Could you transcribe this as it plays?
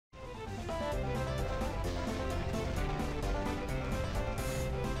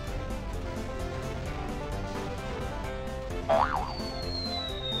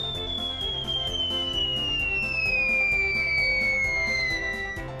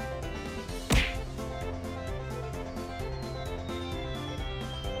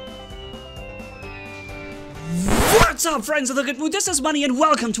What's up, friends of the good mood? This is Manni and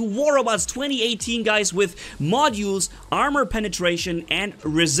welcome to War Robots 2018, guys, with modules, armor penetration, and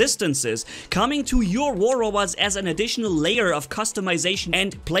resistances coming to your War Robots as an additional layer of customization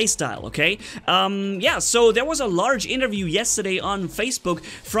and playstyle, okay? Yeah, so there was a large interview yesterday on Facebook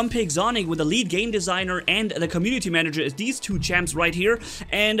from Pixonic with the lead game designer and the community manager, these two champs right here.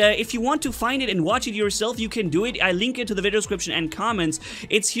 And if you want to find it and watch it yourself, you can do it. I link it to the video description and comments.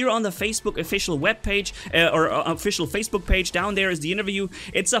 It's here on the Facebook official webpage, or official Facebook page. Down there is the interview.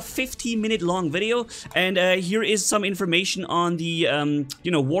 It's a 15-minute long video, and here is some information on the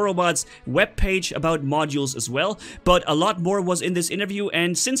War Robots webpage about modules as well. But a lot more was in this interview,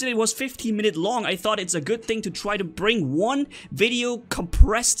 and since it was 15-minute long, I thought it's a good thing to try to bring one video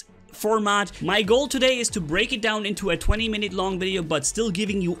compressed format. My goal today is to break it down into a 20-minute long video, but still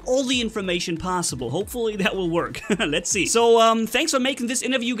giving you all the information possible. Hopefully that will work. Let's see. So thanks for making this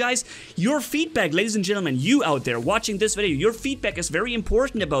interview, guys. Your feedback, ladies and gentlemen, you out there watching this video, your feedback is very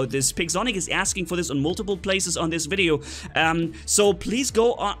important about this. Pixonic is asking for this on multiple places on this video. So please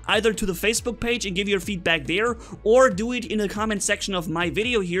go either to the Facebook page and give your feedback there, or do it in the comment section of my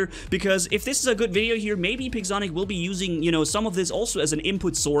video here, because if this is a good video here, maybe Pixonic will be using, some of this also as an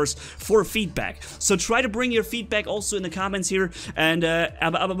input source for feedback. So try to bring your feedback also in the comments here, and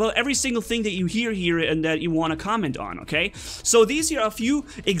about every single thing that you hear here and that you want to comment on, okay? So these here are a few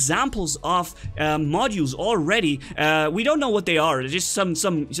examples of modules already. We don't know what they are. They're just some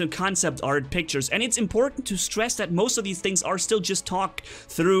concept art pictures, and it's important to stress that most of these things are still just talked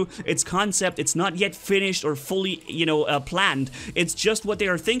through. It's concept. It's not yet finished or fully, planned. It's just what they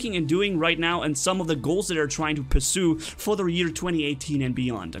are thinking and doing right now, and some of the goals that they're trying to pursue for the year 2018 and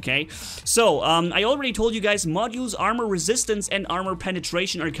beyond, okay? So, I already told you guys, modules, armor resistance, and armor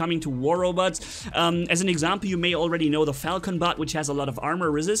penetration are coming to War Robots. As an example, you may already know the Falcon bot, which has a lot of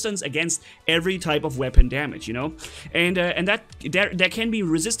armor resistance against every type of weapon damage, and that there can be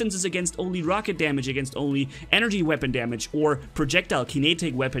resistances against only rocket damage, against only energy weapon damage, or projectile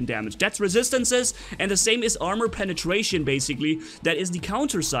kinetic weapon damage. That's resistances, and the same is armor penetration, basically. That is the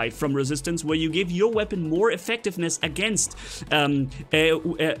counter side from resistance, where you give your weapon more effectiveness against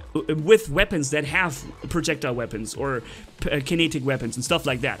with weapons that have projectile weapons or kinetic weapons and stuff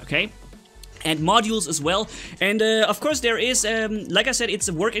like that, okay? And modules as well. And of course there is, like I said, it's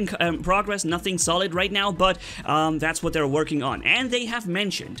a work in progress, nothing solid right now, but that's what they're working on. And they have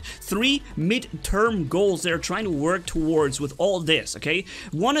mentioned 3 mid-term goals they're trying to work towards with all this, okay?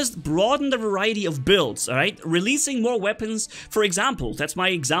 One is broaden the variety of builds, alright? Releasing more weapons, for example, that's my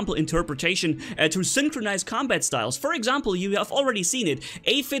example interpretation, to synchronize combat styles. For example, you have already seen it,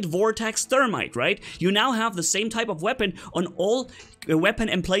 Aphid, Vortex, Thermite, right? You now have the same type of weapon on all weapon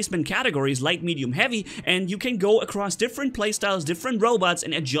emplacement categories, light, medium, heavy, and you can go across different playstyles, different robots,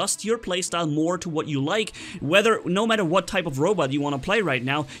 and adjust your playstyle more to what you like. No matter what type of robot you want to play right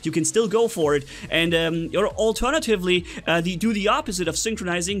now, you can still go for it. And or alternatively, do the opposite of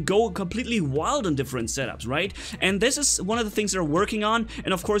synchronizing, go completely wild on different setups, right? And this is one of the things they're working on,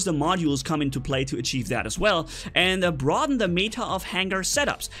 and of course the modules come into play to achieve that as well. And broaden the meta of hangar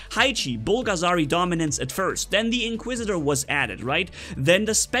setups. Haichi, Bulgazari dominance at first, then the Inquisitor was added, right? Then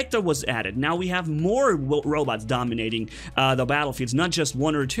the Spectre was added. Now we have more robots dominating the battlefields, not just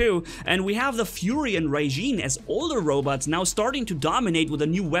 1 or 2. And we have the Fury and Raijin as older robots now starting to dominate with a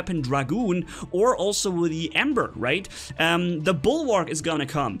new weapon, Dragoon, or also with the Ember, right? The Bulwark is gonna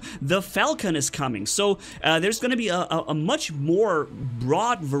come. The Falcon is coming. So there's gonna be a much more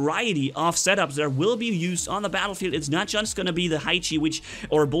broad variety of setups that will be used on the battlefield. It's not just gonna be the Haichi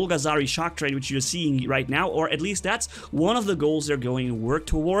or Bulgazari shock trade, which you're seeing right now, or at least that's one of the goals they're going to work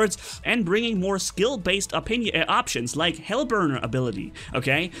towards, and bringing more skill-based options like Hellburner ability,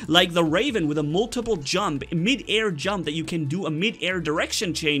 okay? Like the Raven with a multiple jump, mid-air jump, that you can do a mid-air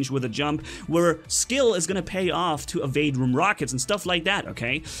direction change with a jump, where skill is gonna pay off to evade room rockets and stuff like that,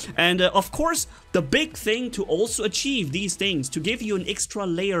 okay? And of course, the big thing to also achieve these things, to give you an extra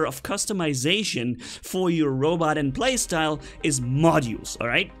layer of customization for your robot and playstyle, is modules,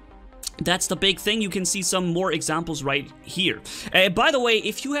 alright? That's the big thing. You can see some more examples right here. By the way,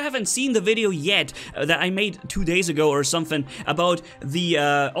 if you haven't seen the video yet that I made 2 days ago or something about the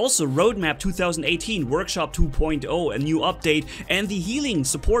also Roadmap 2018 Workshop 2.0, a new update, and the healing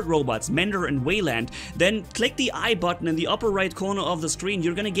support robots Mender and Wayland, then click the I button in the upper right corner of the screen.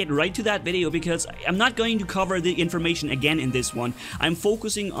 You're gonna get right to that video, because I'm not going to cover the information again in this one. I'm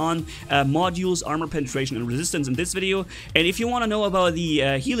focusing on modules, armor penetration, and resistance in this video. And if you want to know about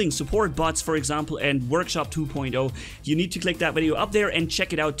the healing support Smart Bots, for example, and Workshop 2.0, you need to click that video up there and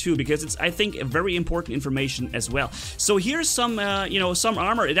check it out too, because it's, I think, very important information as well. So here's some, you know, some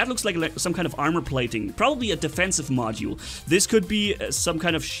armor. That looks like some kind of armor plating, probably a defensive module. This could be some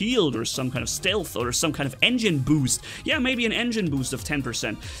kind of shield or some kind of stealth or some kind of engine boost. Yeah, maybe an engine boost of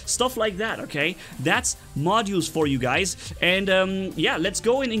 10%. Stuff like that, okay? That's modules for you guys. And yeah, let's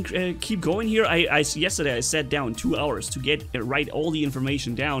go in and keep going here. Yesterday I sat down 2 hours to write all the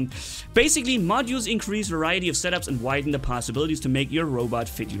information down. Basically, modules increase variety of setups and widen the possibilities to make your robot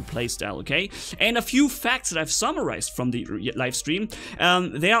fit your playstyle, okay? And a few facts that I've summarized from the live stream.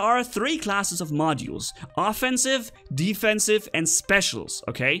 There are 3 classes of modules: offensive, defensive, and specials,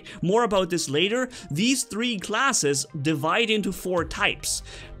 okay? More about this later. These 3 classes divide into 4 types: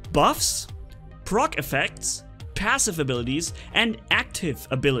 buffs, proc effects, passive abilities, and active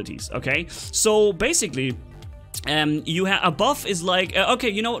abilities, okay? So basically, you have a buff is like, okay,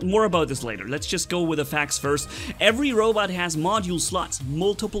 you know what, more about this later. Let's just go with the facts first. Every robot has module slots,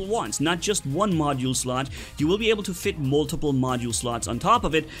 multiple ones, not just one module slot. You will be able to fit multiple module slots on top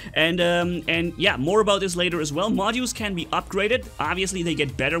of it, and yeah, more about this later as well. Modules can be upgraded. Obviously, they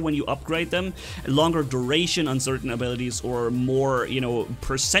get better when you upgrade them. Longer duration on certain abilities, or more, you know,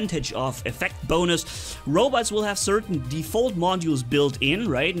 percentage of effect bonus. Robots will have certain default modules built in,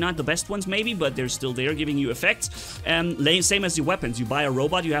 right? Not the best ones maybe, but they're still there giving you effects. Same as the weapons. You buy a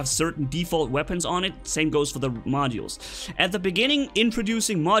robot, you have certain default weapons on it. Same goes for the modules. At the beginning,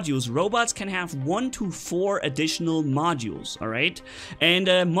 introducing modules, robots can have 1 to 4 additional modules, alright? And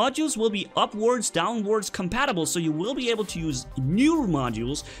modules will be upwards, downwards compatible, so you will be able to use new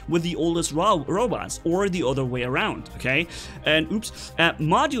modules with the oldest robots, or the other way around, okay? And oops,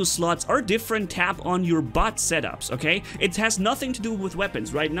 module slots are different tab on your bot setups, okay? It has nothing to do with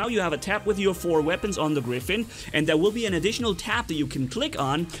weapons. Right now you have a tab with your 4 weapons on the Griffin, and there will be an additional tab that you can click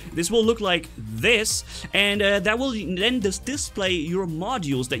on. This will look like this, and that will then display your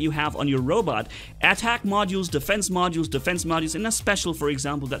modules that you have on your robot: attack modules, defense modules, and a special, for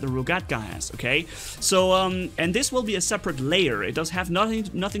example, that the Rogatka has, okay? So and this will be a separate layer. It does have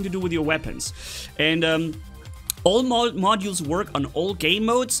nothing to do with your weapons. And all modules work on all game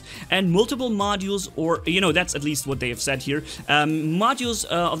modes, and multiple modules, or, you know, that's at least what they have said here. Modules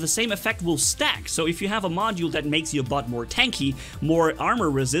of the same effect will stack. So if you have a module that makes your bot more tanky, more armor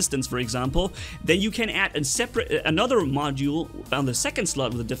resistance, for example, then you can add another module on the second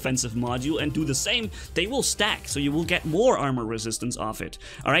slot with a defensive module and do the same. They will stack, so you will get more armor resistance off it.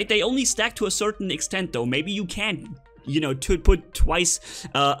 Alright, they only stack to a certain extent though. Maybe you can't, you know, to put twice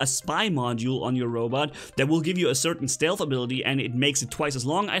a spy module on your robot that will give you a certain stealth ability, and it makes it twice as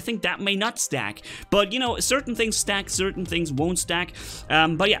long. I think that may not stack, but you know, certain things stack, certain things won't stack.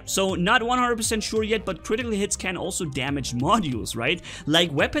 But yeah, so not 100% sure yet, but critical hits can also damage modules, right?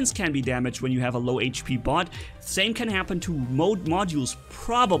 Like weapons can be damaged when you have a low HP bot. Same can happen to modules,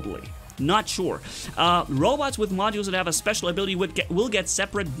 probably. Not sure. Robots with modules that have a special ability will get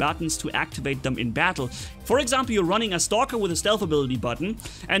separate buttons to activate them in battle. For example, you're running a stalker with a stealth ability button,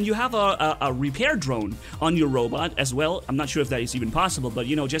 and you have a repair drone on your robot as well. I'm not sure if that is even possible, but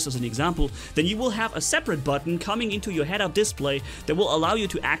you know, just as an example, then you will have a separate button coming into your head-up display that will allow you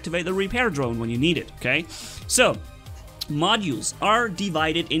to activate the repair drone when you need it, okay? So modules are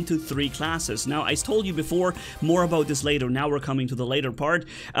divided into 3 classes. Now, I told you before, more about this later. Now we're coming to the later part.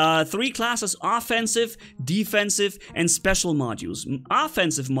 3 classes: offensive, defensive, and special modules.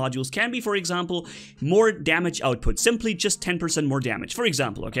 Offensive modules can be, for example, more damage output, simply just 10% more damage, for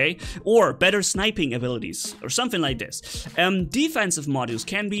example, okay? Or better sniping abilities, or something like this. Defensive modules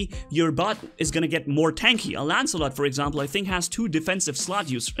can be your bot is gonna get more tanky. A Lancelot, for example, I think has 2 defensive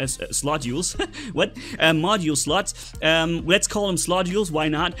module slots. Let's call them slodules, why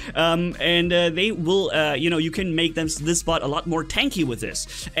not? They will, you know, you can make this bot a lot more tanky with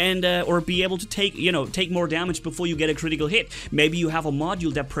this, and or be able to take more damage before you get a critical hit. Maybe you have a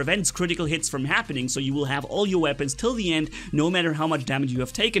module that prevents critical hits from happening, so you will have all your weapons till the end, no matter how much damage you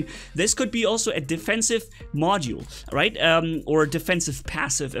have taken. This could be also a defensive module, right? Or defensive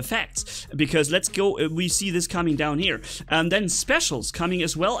passive effects, because let's go. We see this coming down here. Then specials coming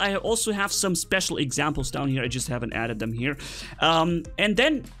as well. I also have some special examples down here. I just haven't added them here. And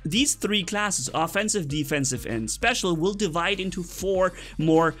then these 3 classes, offensive, defensive, and special, will divide into 4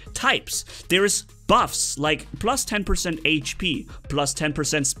 more types. There is buffs like plus 10% HP, plus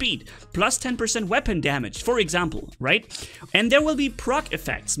 10% speed, plus 10% weapon damage, for example, right? And there will be proc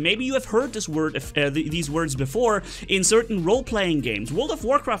effects. Maybe you have heard this word, these words before in certain role-playing games. World of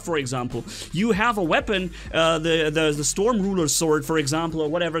Warcraft, for example, you have a weapon, the Storm Ruler sword, for example, or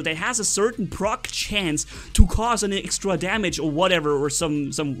whatever, that has a certain proc chance to cause an extra damage or whatever, or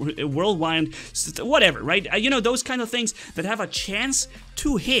some whirlwind, whatever, right? You know, those kind of things that have a chance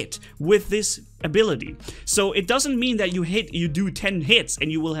to hit with this ability. So it doesn't mean that you do 10 hits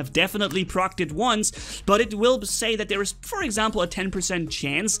and you will have definitely procced it once, but it will say that there is, for example, a 10%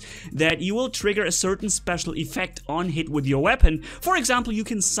 chance that you will trigger a certain special effect on hit with your weapon. For example, you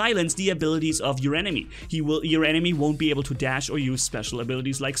can silence the abilities of your enemy. Your enemy won't be able to dash or use special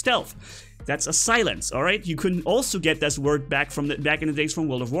abilities like stealth. That's a silence, all right? You can also get this word back in the days from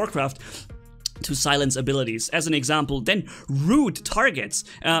World of Warcraft, to silence abilities. As an example, then root targets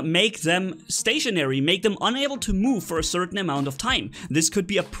make them stationary, make them unable to move for a certain amount of time. This could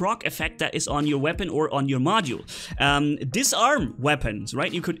be a proc effect that is on your weapon or on your module. Disarm weapons,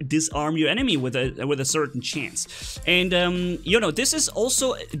 right? You could disarm your enemy with a certain chance. And you know, this is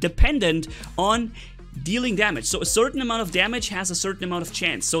also dependent on dealing damage. So a certain amount of damage has a certain amount of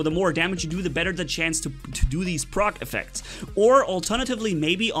chance. So the more damage you do, the better the chance to do these proc effects. Or alternatively,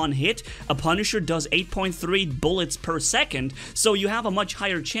 maybe on hit, a Punisher does 8.3 bullets per second, so you have a much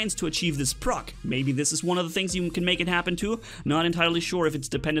higher chance to achieve this proc. Maybe this is one of the things you can make it happen to. Not entirely sure if it's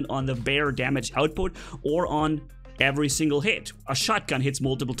dependent on the bare damage output or on every single hit. A shotgun hits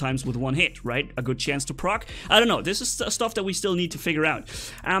multiple times with one hit, right? A good chance to proc? I don't know. This is stuff that we still need to figure out.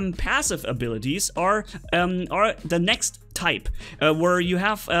 Passive abilities are the next type, where you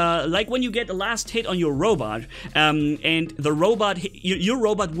have, like when you get the last hit on your robot, and the robot, your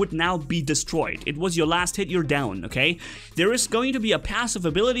robot would now be destroyed. It was your last hit, you're down, okay? There is going to be a passive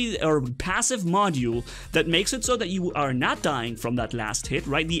ability or passive module that makes it so that you are not dying from that last hit,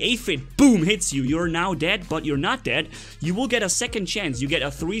 right? The aphid, boom, hits you. You're now dead, but you're not dead. You will get a second chance. You get a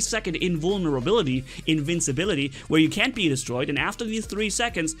 3-second invincibility, where you can't be destroyed, and after these 3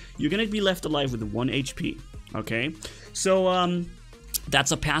 seconds, you're gonna be left alive with 1 HP. Okay, so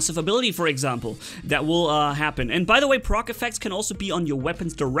that's a passive ability, for example, that will happen. And by the way, proc effects can also be on your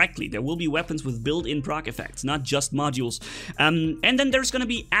weapons directly. There will be weapons with built-in proc effects, not just modules. And then there's going to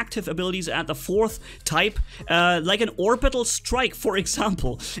be active abilities at the 4th type, like an orbital strike, for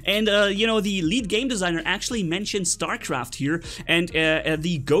example. And, you know, the lead game designer actually mentioned StarCraft here, and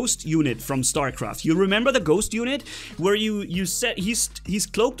the Ghost unit from StarCraft. You remember the Ghost unit, where you set he's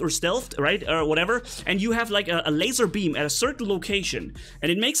cloaked or stealthed, right, or whatever, and you have like a laser beam at a certain location,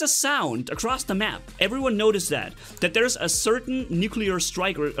 and it makes a sound across the map. Everyone noticed that there's a certain nuclear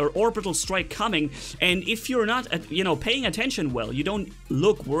strike or orbital strike coming, and if you're not, you know, paying attention well, you don't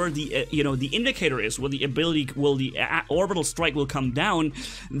look where the, you know, the indicator is, where the orbital strike will come down,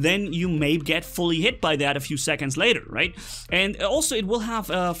 then you may get fully hit by that a few seconds later, right? And also it will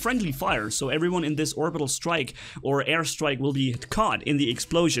have friendly fire, so everyone in this orbital strike or airstrike will be caught in the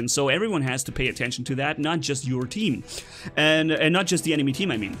explosion, so everyone has to pay attention to that, not just your team, and not just the enemy team,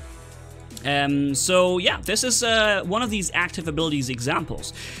 I mean. So yeah, this is one of these active abilities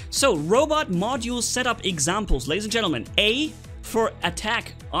examples. So robot module setup examples, ladies and gentlemen. A for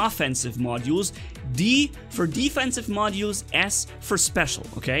attack offensive modules, D for defensive modules, S for special,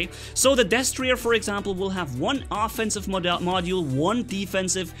 okay? So the Destrier, for example, will have 1 offensive module, 1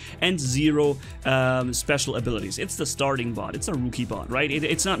 defensive, and 0 special abilities. It's the starting bot. It's a rookie bot, right?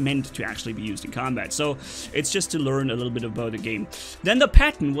 It's not meant to actually be used in combat, so it's just to learn a little bit about the game. Then the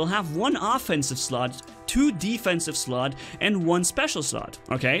Patton will have 1 offensive slot, 2 defensive slot, and 1 special slot,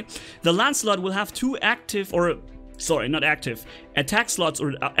 okay? The Lancelot will have 2 active, or sorry, not active, attack slots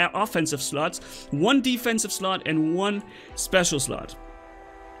or offensive slots, 1 defensive slot and 1 special slot.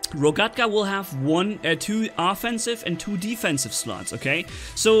 Rogatka will have 2 offensive and 2 defensive slots, okay?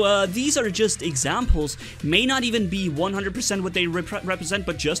 So these are just examples, may not even be 100% what they represent,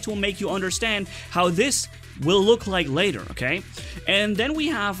 but just to make you understand how this will look like later, okay? And then we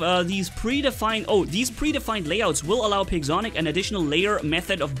have these predefined layouts will allow Pixonic an additional layer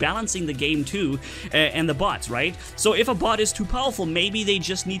method of balancing the game too, and the bots, right? So if a bot is too powerful, maybe they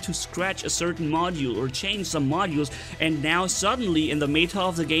just need to scratch a certain module or change some modules, and now suddenly in the meta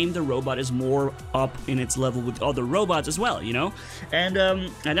of the game, the robot is more up in its level with other robots as well, you know? And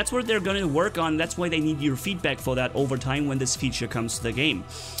that's what they're going to work on. That's why they need your feedback for that over time when this feature comes to the game.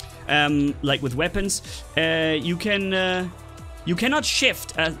 Like with weapons, you cannot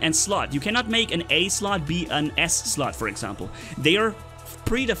shift and slot. You cannot make an A slot be an S slot, for example. They are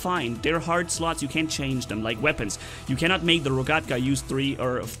predefined. They're hard slots. You can't change them, like weapons. You cannot make the Rogatka use 3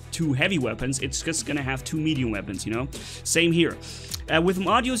 or 2 heavy weapons. It's just gonna have 2 medium weapons, you know? Same here. With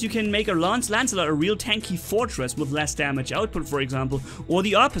modules, you can make a Lancelot a real tanky fortress with less damage output, for example, or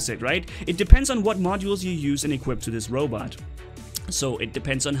the opposite, right? It depends on what modules you use and equip to this robot. So it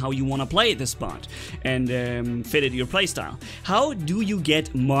depends on how you want to play this bot and fit it your playstyle. How do you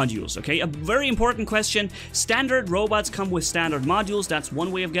get modules? Okay, a very important question. Standard robots come with standard modules. That's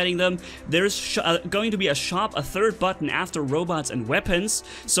one way of getting them. There's going to be a shop, a third button after robots and weapons.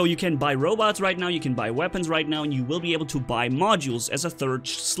 So you can buy robots right now, you can buy weapons right now, and you will be able to buy modules as a third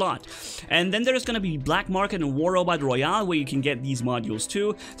slot. And then there's going to be Black Market and War Robot Royale where you can get these modules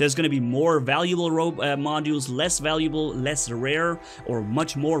too. There's going to be more valuable modules, less valuable, less rare, or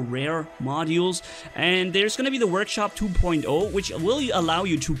much more rare modules. And there's going to be the Workshop 2.0, which will allow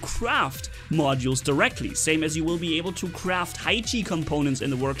you to craft modules directly, same as you will be able to craft Haichi components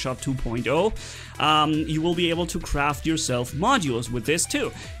in the Workshop 2.0. You will be able to craft yourself modules with this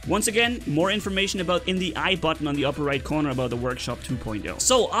too. Once again, more information about in the I button on the upper right corner about the Workshop 2.0.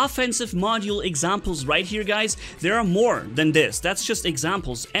 So offensive module examples right here, guys. There are more than this. That's just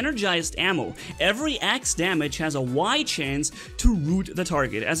examples. Energized ammo. Every X damage has a Y chance to root the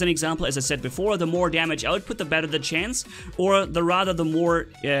target. As an example, as I said before, the more damage output, the better the chance, or the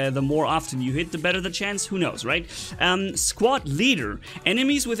more often you hit, the better the chance. Who knows, right? Squad leader.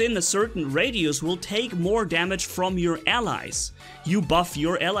 Enemies within a certain radius will take more damage from your allies. You buff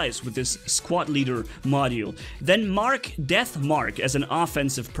your allies with this squad leader module. Then mark Death Mark as an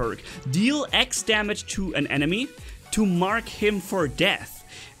offensive perk. Deal X damage to an enemy to mark him for death.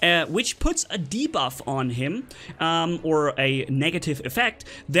 Which puts a debuff on him, or a negative effect,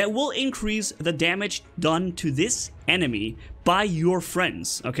 that will increase the damage done to this enemy by your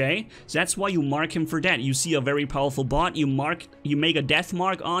friends, okay? So that's why you mark him for death. You see a very powerful bot, you make a death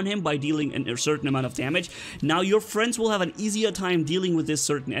mark on him by dealing a certain amount of damage. Now your friends will have an easier time dealing with this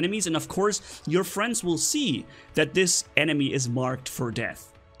certain enemies, and of course, your friends will see that this enemy is marked for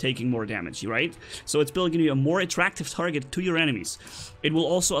death, taking more damage, right? So it's building you a more attractive target to your enemies. It will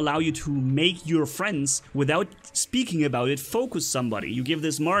also allow you to make your friends, without speaking about it, focus somebody. You give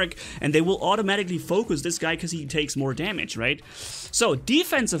this mark and they will automatically focus this guy because he takes more damage, right? So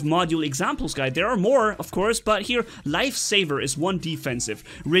defensive module examples, guys. There are more, of course, but here Lifesaver is one defensive.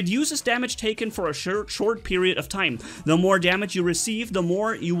 Reduces damage taken for a short period of time. The more damage you receive, the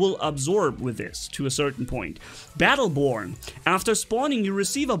more you will absorb with this to a certain point. Battleborn. After spawning, you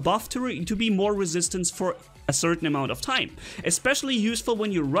receive a buff to be more resistant for a certain amount of time. Especially useful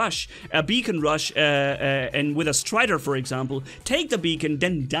when you rush, a beacon rush, and with a Strider, for example, take the beacon,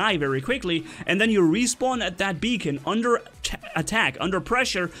 then die very quickly, and then you respawn at that beacon under attack, under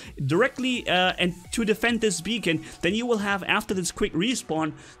pressure, directly, and to defend this beacon. Then you will have, after this quick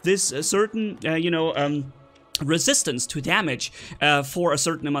respawn, this certain, resistance to damage for a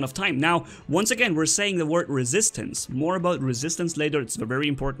certain amount of time. Now, once again, we're saying the word resistance. More about resistance later. It's a very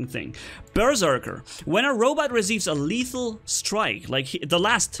important thing. Berserker. When a robot receives a lethal strike, like the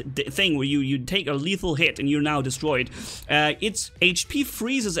last thing where you take a lethal hit and you're now destroyed, its HP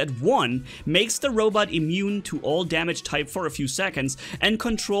freezes at 1, makes the robot immune to all damage type for a few seconds, and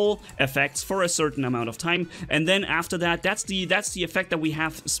control effects for a certain amount of time. And then after that, that's the effect that we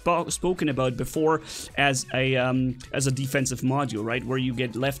have spoken about before as a defensive module, right? Where you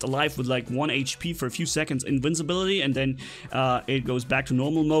get left alive with like 1 HP for a few seconds invincibility, and then it goes back to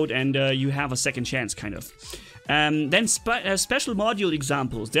normal mode, and you have a second chance, kind of. Then special module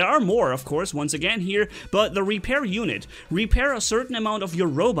examples. There are more, of course, once again here, but the repair unit. Repair a certain amount of your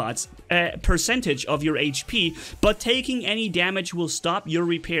robots, percentage of your HP, but taking any damage will stop your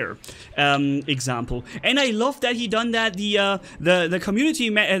repair. Example. And I love that he done that. The community,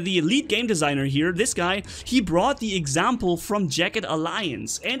 the lead game designer here, this guy, he brought the example from Jacket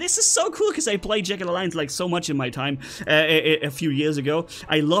Alliance. And this is so cool because I played Jacket Alliance like so much in my time a few years ago.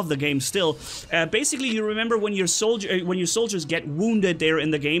 I love the game still. Basically, you remember when your soldiers get wounded there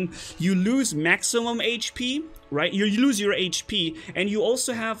in the game, you lose maximum HP, right? You lose your HP, and you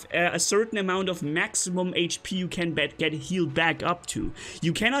also have a certain amount of maximum HP you can get healed back up to.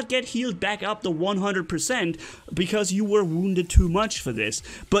 You cannot get healed back up to 100% because you were wounded too much for this,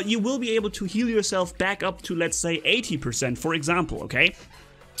 but you will be able to heal yourself back up to, let's say, 80%, for example, okay?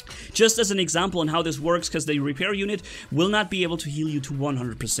 Just as an example on how this works, because the repair unit will not be able to heal you to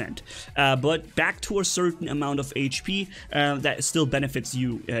 100%, but back to a certain amount of HP that still benefits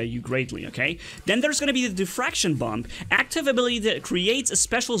you greatly, okay? Then there's going to be the diffraction bomb, active ability that creates a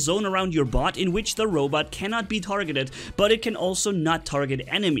special zone around your bot in which the robot cannot be targeted, but it can also not target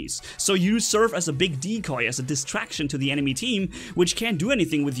enemies. So you serve as a big decoy, as a distraction to the enemy team, which can't do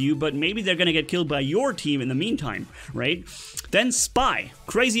anything with you, but maybe they're going to get killed by your team in the meantime, right? Then Spy,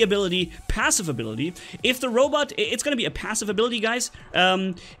 crazy ability, passive ability. If the robot, it's going to be a passive ability, guys.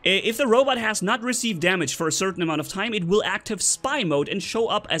 If the robot has not received damage for a certain amount of time, it will active Spy mode and show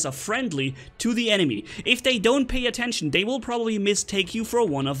up as a friendly to the enemy. If they don't pay attention, they will probably mistake you for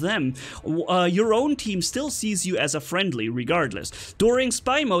one of them. Your own team still sees you as a friendly, regardless. During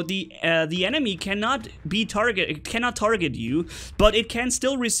Spy mode, the enemy cannot target you, but it can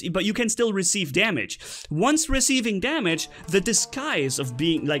still you can still receive damage. Once receiving damage, the disguise of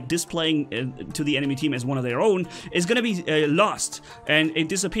being like displaying to the enemy team as one of their own is going to be lost, and it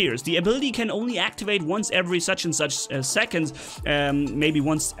disappears. The ability can only activate once every such and such seconds, maybe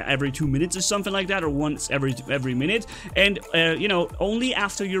once every 2 minutes or something like that, or once every minute, and you know, only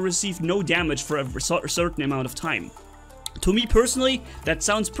after you receive no damage for a certain amount of time. To me personally, that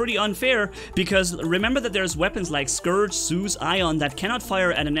sounds pretty unfair, because remember that there's weapons like Scourge, Zeus, Ion that cannot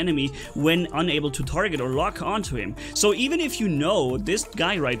fire at an enemy when unable to target or lock onto him. So even if you know this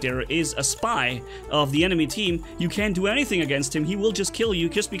guy right there is a spy of the enemy team, you can't do anything against him. He will just kill you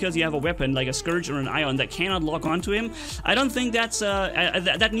just because you have a weapon like a Scourge or an Ion that cannot lock onto him. I don't think that's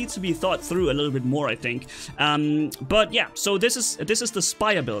that needs to be thought through a little bit more, I think. But yeah, so this is the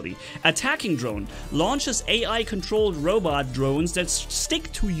spy ability. Attacking drone launches AI-controlled robot drones that stick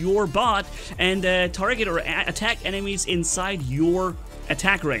to your bot and target or attack enemies inside your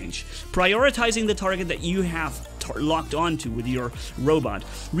attack range, prioritizing the target that you have locked onto with your robot.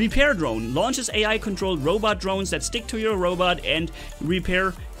 Repair drone launches AI-controlled robot drones that stick to your robot and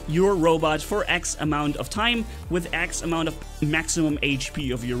repair your robot for X amount of time with X amount of maximum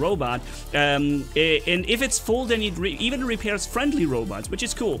HP of your robot, and if it's full, then it even repairs friendly robots, which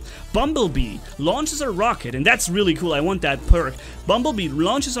is cool. Bumblebee launches a rocket, and that's really cool. I want that perk. Bumblebee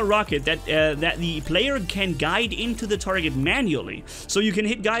launches a rocket that that the player can guide into the target manually, so you can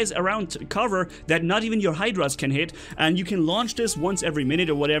hit guys around cover that not even your Hydras can hit, and you can launch this once every minute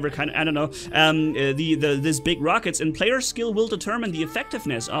or whatever, kind of, I don't know, this big rockets, and player skill will determine the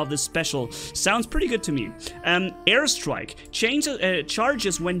effectiveness of this special. Sounds pretty good to me. Airstrike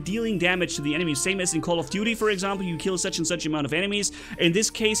charges when dealing damage to the enemy, same as in Call of Duty, for example. You kill such and such amount of enemies. In this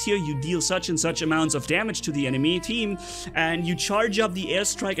case here, you deal such and such amounts of damage to the enemy team, and you charge up the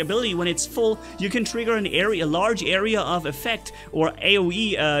airstrike ability. When it's full, you can trigger a large area of effect, or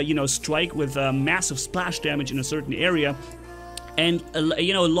AoE, you know, strike with massive splash damage in a certain area, and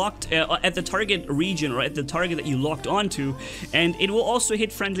you know, locked at the target region, or at the target that you locked onto, and it will also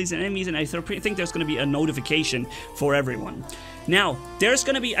hit friendlies and enemies, and I think there's going to be a notification for everyone. Now, there's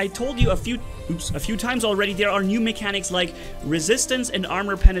going to be, I told you a few times already, there are new mechanics like resistance and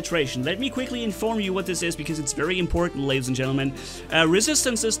armor penetration. Let me quickly inform you what this is, because it's very important, ladies and gentlemen.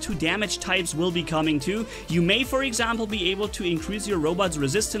 Resistances to damage types will be coming too. You may, for example, be able to increase your robot's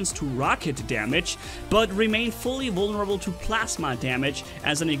resistance to rocket damage, but remain fully vulnerable to plasma damage,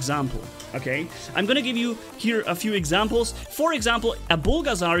 as an example. Okay? I'm going to give you here a few examples. For example, a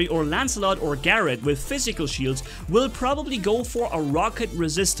Bulgazari or Lancelot or Garrett with physical shields will probably go for a rocket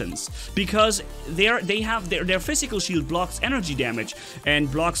resistance, because their physical shield blocks energy damage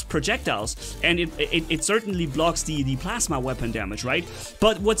and blocks projectiles, and it certainly blocks the plasma weapon damage, right?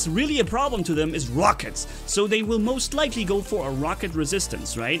 But what's really a problem to them is rockets, so they will most likely go for a rocket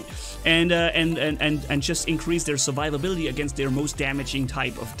resistance, right? And just increase their survivability against their most damaging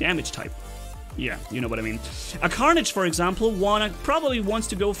type of damage type. Yeah, you know what I mean. A Carnage, for example, probably wants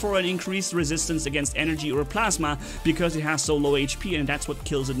to go for an increased resistance against energy or plasma, because it has so low HP, and that's what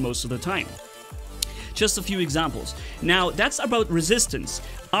kills it most of the time. Just a few examples. Now, that's about resistance.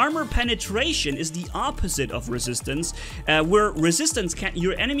 Armor penetration is the opposite of resistance, where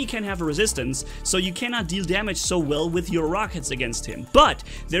your enemy can have a resistance, so you cannot deal damage so well with your rockets against him. But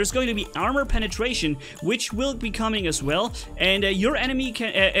there's going to be armor penetration, which will be coming as well, and your enemy can,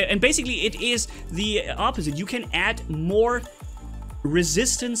 and basically it is the opposite. You can add more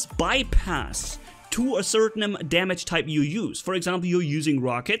resistance bypass to a certain damage type you use. For example, you're using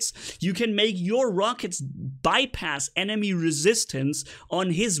rockets, you can make your rockets bypass enemy resistance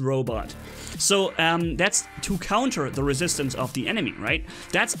on his robot. So that's to counter the resistance of the enemy, right?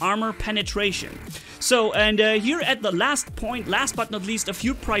 That's armor penetration. So, and here at the last point, last but not least, a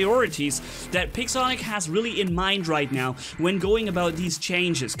few priorities that Pixonic has really in mind right now when going about these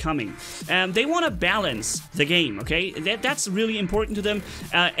changes coming. They want to balance the game, okay? That's really important to them.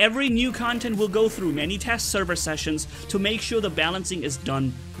 Every new content will go through many test server sessions to make sure the balancing is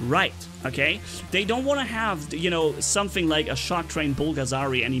done right, okay? They don't want to have, you know, something like a Shock Train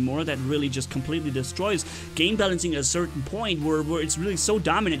Bulgazari anymore that really just completely destroys game balancing at a certain point where it's really so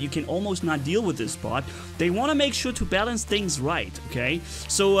dominant you can almost not deal with this bot. They want to make sure to balance things right, okay?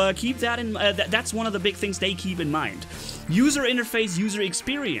 So keep that in that's one of the big things they keep in mind. User interface, user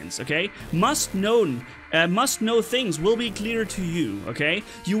experience, okay? Must know things will be clear to you, okay?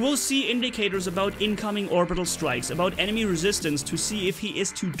 You will see indicators about incoming orbital strikes, about enemy resistance to see if he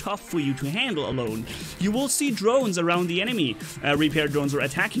is too tough for you to handle alone. You will see drones around the enemy, repair drones or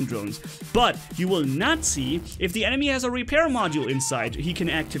attacking drones, but you will not see if the enemy has a repair module inside he can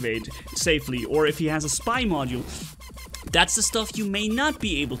activate safely, or if he has a spy module. That's the stuff you may not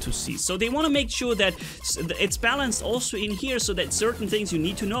be able to see. So they want to make sure that it's balanced also in here, so that certain things you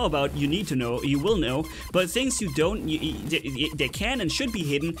need to know about, you will know, but things you don't, they can and should be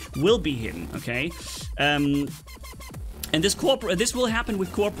hidden, will be hidden, okay? And this will happen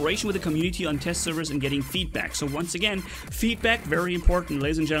with cooperation with the community on test servers and getting feedback. So once again, feedback, very important,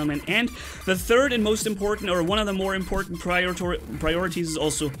 ladies and gentlemen. And the third and most important, or one of the more important priorities is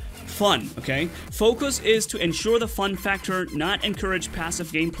also fun, okay? Focus is to ensure the fun factor, not encourage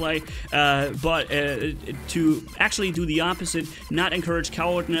passive gameplay, but to actually do the opposite, not encourage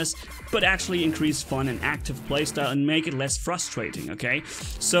cowardness, but actually increase fun and active playstyle and make it less frustrating, okay?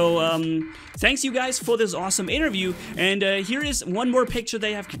 So, thanks you guys for this awesome interview, and here is one more picture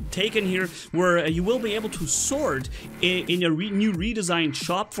they have taken here, where you will be able to sort in a new redesigned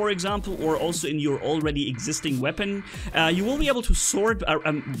shop, for example, or also in your already existing weapon. You will be able to sort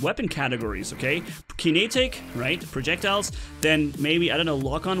weapon categories, okay? Kinetic, right? Projectiles, then maybe, I don't know,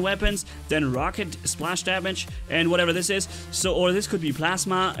 lock-on weapons, then rocket splash damage, and whatever this is. So, or this could be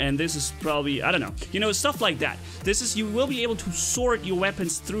plasma, and this is probably, I don't know, you know, stuff like that. This is, you will be able to sort your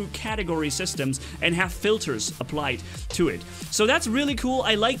weapons through category systems and have filters applied to it. So that's really cool.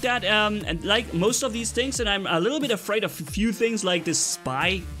 I like that, and like most of these things, and I'm a little bit afraid of a few things like this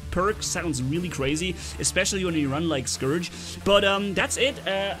spy perk sounds really crazy, especially when you run like Scourge. But that's it.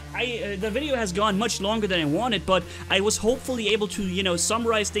 The video has gone much longer than I wanted, but I was hopefully able to, you know,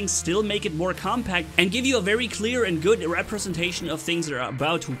 summarize things, still make it more compact, and give you a very clear and good representation of things that are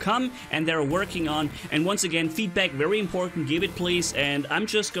about to come and they're working on. And once again, feedback, very important. Give it, please. And I'm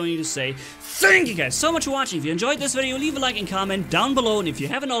just going to say thank you guys so much for watching. If you enjoyed this video, leave a like and comment down below. And if you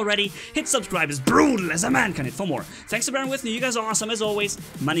haven't already, hit subscribe as brutal as a man can hit for more. Thanks for bearing with me. You guys are awesome as always.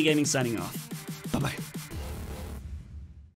 Manni-Gaming signing off. Bye-bye.